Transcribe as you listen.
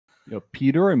You know,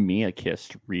 Peter and Mia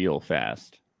kissed real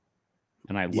fast,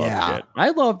 and I loved Yeah. it. I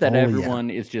love that Oh, yeah. everyone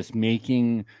is just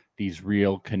making these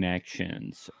real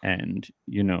connections and,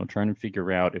 you know, trying to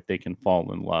figure out if they can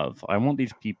fall in love. I want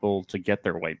these people to get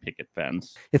their white picket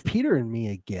fence. If Peter and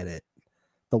Mia get it,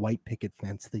 the white picket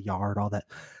fence, the yard, all that,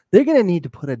 they're gonna need to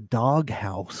put a dog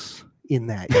house in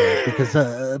that yard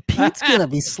because Pete's gonna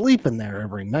be sleeping there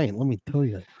every night. Let me tell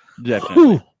you.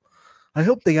 Definitely. I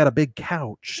hope they got a big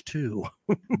couch too.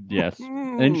 Yes.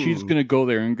 And she's going to go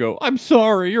there and go, I'm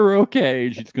sorry, you're okay.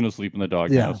 And she's going to sleep in the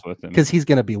doghouse with him. Because he's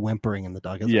going to be whimpering in the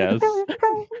doghouse. Yes.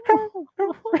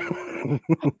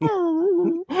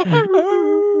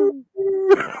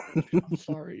 I'm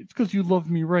sorry. It's because you love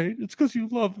me, right? It's because you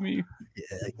love me.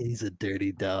 Yeah, he's a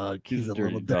dirty dog. He's a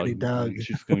dirty little dirty dog.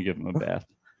 She's going to give him a bath.